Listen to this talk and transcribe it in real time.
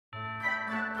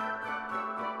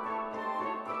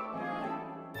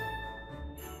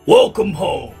Welcome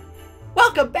home.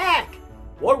 Welcome back.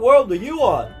 What world are you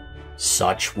on?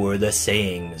 Such were the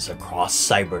sayings across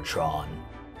Cybertron.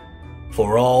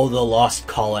 For all the lost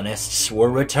colonists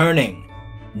were returning,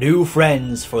 new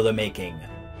friends for the making,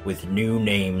 with new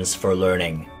names for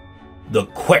learning. The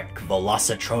quick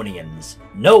Velocitronians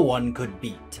no one could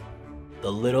beat.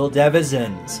 The little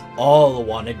Devizens all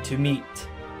wanted to meet.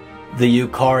 The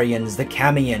Eucarians, the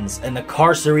Camians, and the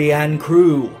Carcerian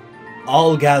crew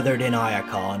all gathered in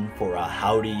Iacon for a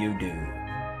howdy-you-do.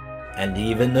 And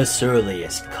even the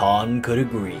surliest Con could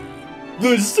agree.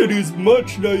 This city's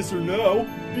much nicer now,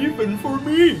 even for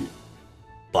me.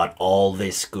 But all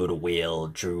this goodwill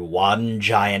drew one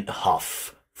giant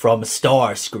huff from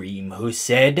Starscream, who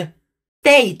said,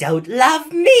 They don't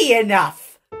love me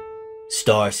enough.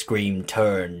 Starscream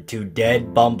turned to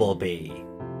dead Bumblebee.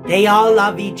 They all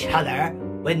love each other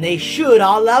when they should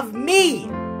all love me.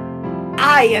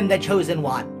 I am the chosen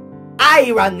one. I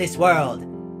run this world.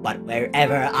 But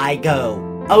wherever I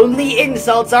go, only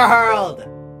insults are hurled.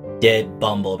 Dead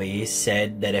Bumblebee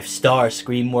said that if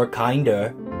Starscream were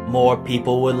kinder, more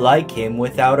people would like him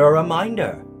without a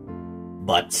reminder.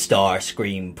 But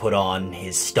Starscream put on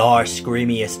his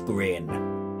Starscreamiest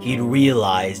grin. He'd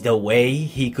realized a way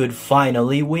he could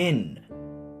finally win.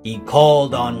 He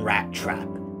called on Rat Trap,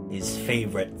 his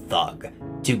favorite thug,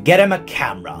 to get him a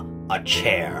camera, a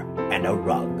chair, and a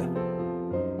rug.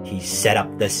 He set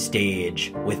up the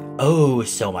stage with oh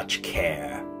so much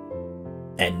care,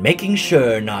 and making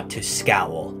sure not to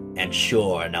scowl and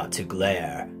sure not to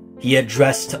glare, he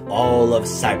addressed all of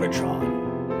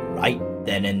Cybertron right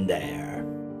then and there.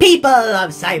 People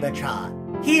of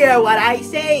Cybertron, hear what I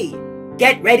say.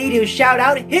 Get ready to shout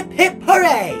out hip hip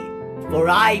hooray, for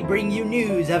I bring you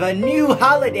news of a new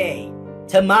holiday.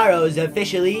 Tomorrow's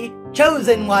officially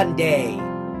Chosen One Day.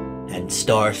 And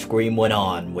Starscream went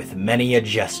on with many a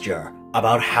gesture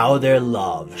about how their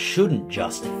love shouldn't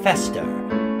just fester.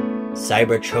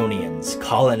 Cybertronians,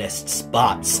 colonists,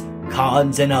 bots,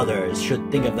 cons, and others should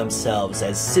think of themselves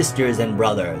as sisters and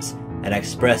brothers and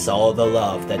express all the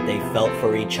love that they felt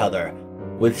for each other.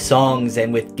 With songs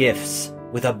and with gifts,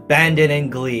 with abandon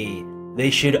and glee,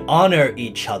 they should honor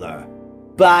each other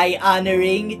by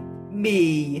honoring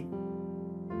me.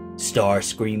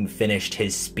 Starscream finished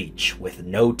his speech with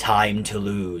no time to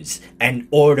lose and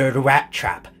ordered Rat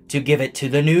Trap to give it to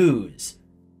the news.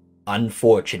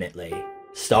 Unfortunately,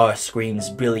 Starscream's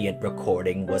brilliant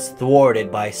recording was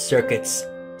thwarted by Circuit's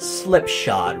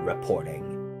slipshod reporting.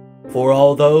 For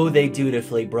although they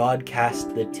dutifully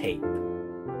broadcast the tape,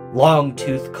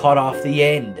 Longtooth cut off the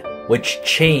end, which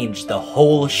changed the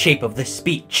whole shape of the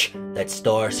speech that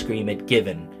Starscream had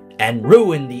given and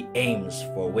ruined the aims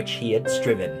for which he had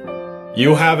striven.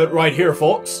 You have it right here,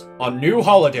 folks. A new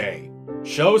holiday.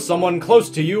 Show someone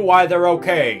close to you why they're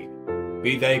okay.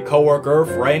 Be they coworker,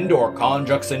 friend, or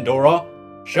conjux Endora.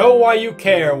 Show why you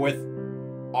care with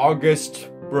August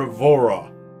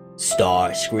Bravura.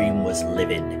 Starscream was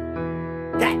livid.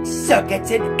 That Circuit's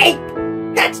an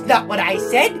ape! That's not what I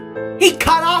said! He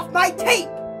cut off my tape!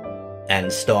 And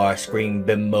Starscream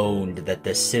bemoaned that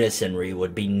the citizenry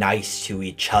would be nice to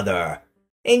each other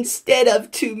instead of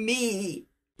to me.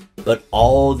 But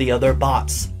all the other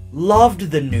bots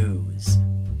loved the news.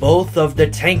 Both of the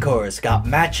Tankors got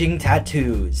matching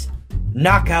tattoos.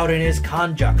 Knockout and his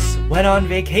conjux went on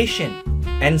vacation,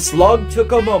 and Slug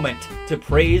took a moment to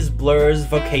praise Blur's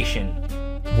vocation.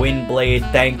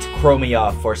 Windblade thanked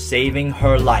Chromia for saving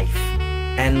her life,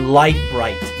 and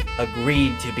Lightbright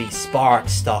agreed to be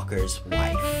Sparkstalker's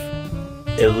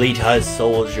wife. Elita's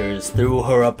soldiers threw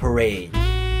her a parade,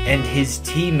 and his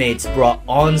teammates brought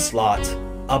Onslaught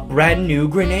a brand new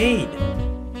grenade.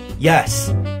 Yes,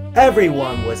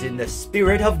 everyone was in the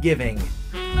spirit of giving,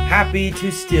 happy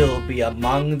to still be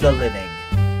among the living.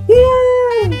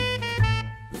 Woo!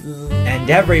 And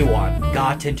everyone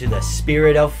got into the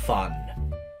spirit of fun.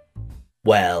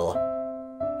 Well,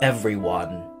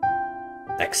 everyone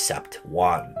except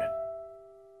one.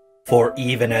 For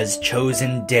even as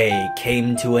Chosen Day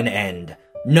came to an end,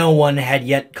 no one had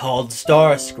yet called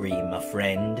Starscream a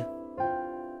friend.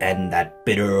 And that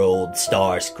bitter old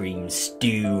Starscream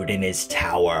stewed in his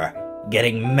tower,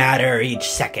 getting madder each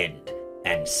second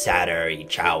and sadder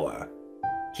each hour.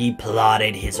 He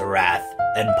plotted his wrath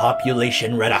and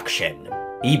population reduction.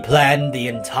 He planned the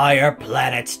entire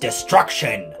planet's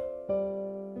destruction.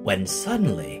 When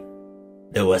suddenly,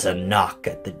 there was a knock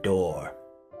at the door.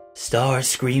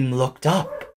 Starscream looked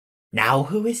up. Now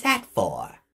who is that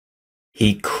for?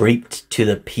 He creeped to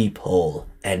the peephole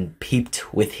and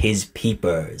peeped with his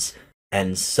peepers,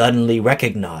 and suddenly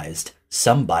recognized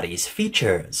somebody's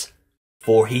features.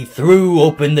 for he threw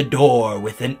open the door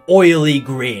with an oily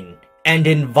grin and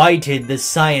invited the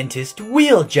scientist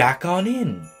Wheeljack on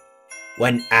in.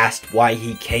 When asked why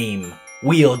he came,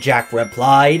 Wheeljack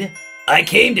replied, I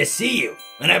came to see you,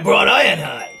 and I brought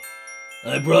Ironhide.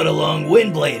 I brought along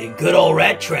Windblade and good old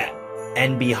Rat Trap.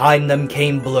 And behind them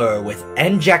came Blur with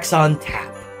Njax on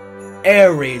tap,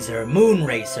 Air Razor, Moon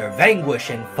Racer, Vanquish,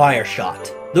 and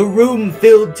Fireshot. The room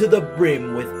filled to the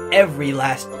brim with every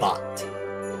last bot.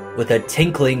 With a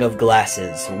tinkling of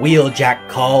glasses, Wheeljack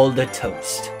called a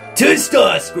toast to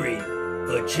Starscream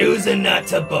for choosing not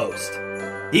to boast.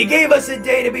 He gave us a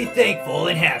day to be thankful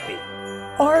and happy.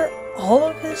 Are all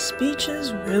of his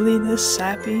speeches really this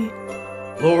sappy?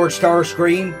 Lord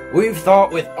Starscream, we've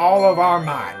thought with all of our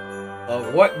might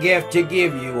of what gift to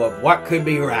give you of what could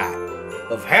be right,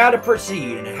 of how to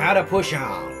proceed and how to push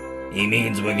on. He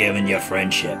means we're giving you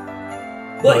friendship.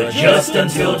 But just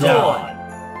until dawn.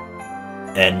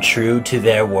 And true to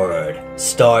their word,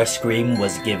 Starscream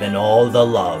was given all the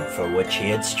love for which he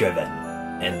had striven.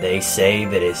 And they say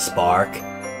that his spark,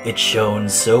 it shone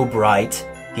so bright,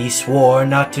 he swore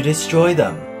not to destroy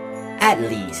them. At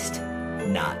least,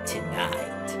 not tonight.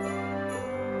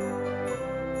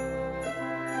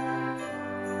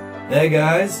 Hey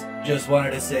guys, just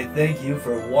wanted to say thank you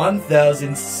for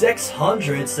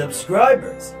 1,600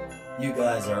 subscribers. You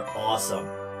guys are awesome.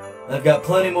 I've got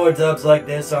plenty more dubs like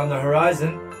this on the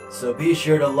horizon, so be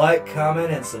sure to like,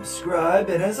 comment, and subscribe,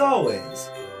 and as always,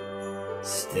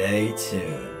 stay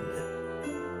tuned.